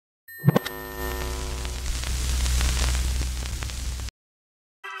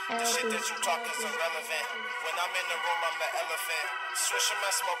The shit that you talk is irrelevant. When I'm in the room, I'm the elephant.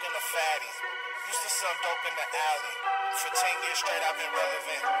 SwisherMan smoking a fatty. Used to sell dope in the alley. For 10 years straight, I've been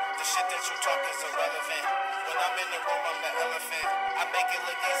relevant. The shit that you talk is irrelevant. When I'm in the room, I'm the elephant. I make it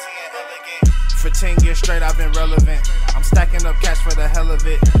look easy and elegant. For 10 years straight, I've been relevant. I'm stacking up cash for the hell of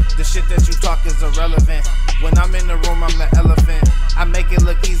it. The shit that you talk is irrelevant. When I'm in the room, I'm the elephant. I make it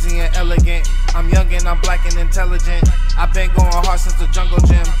look easy and elegant. I'm young and I'm black and intelligent. I've been going hard since the jungle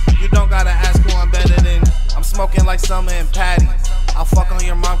gym. You don't gotta ask who I'm better than. I'm smoking like Summer and Patty. I'll fuck on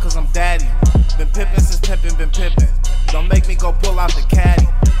your mom cause I'm daddy. Been pimpin' since pimpin' been pimpin'. Don't make me go pull out the caddy.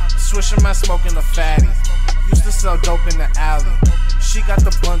 SwisherMan smoking a fatty. Used to sell dope in the alley. She got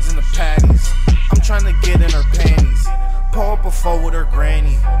the buns and the patties. I'm trying to get in her panties. Pull up a foe with her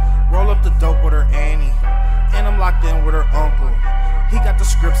granny. Roll up the dope with her Annie. And I'm locked in with her uncle. He got the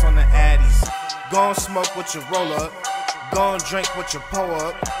scripts on the addies. Go and smoke with your roll up. Go and drink with your pull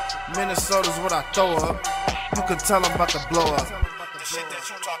up. Minnesota's what I throw up. You can tell I'm about to blow up. The shit that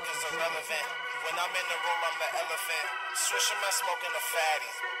you talk is irrelevant. When I'm in the room, I'm the elephant. SwisherMan smoking a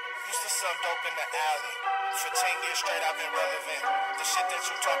fatty. Used to sell dope in the alley. For 10 years straight, I've been relevant. The shit that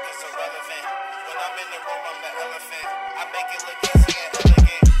you talk is irrelevant. When I'm in the room, I'm the elephant. I make it look easy and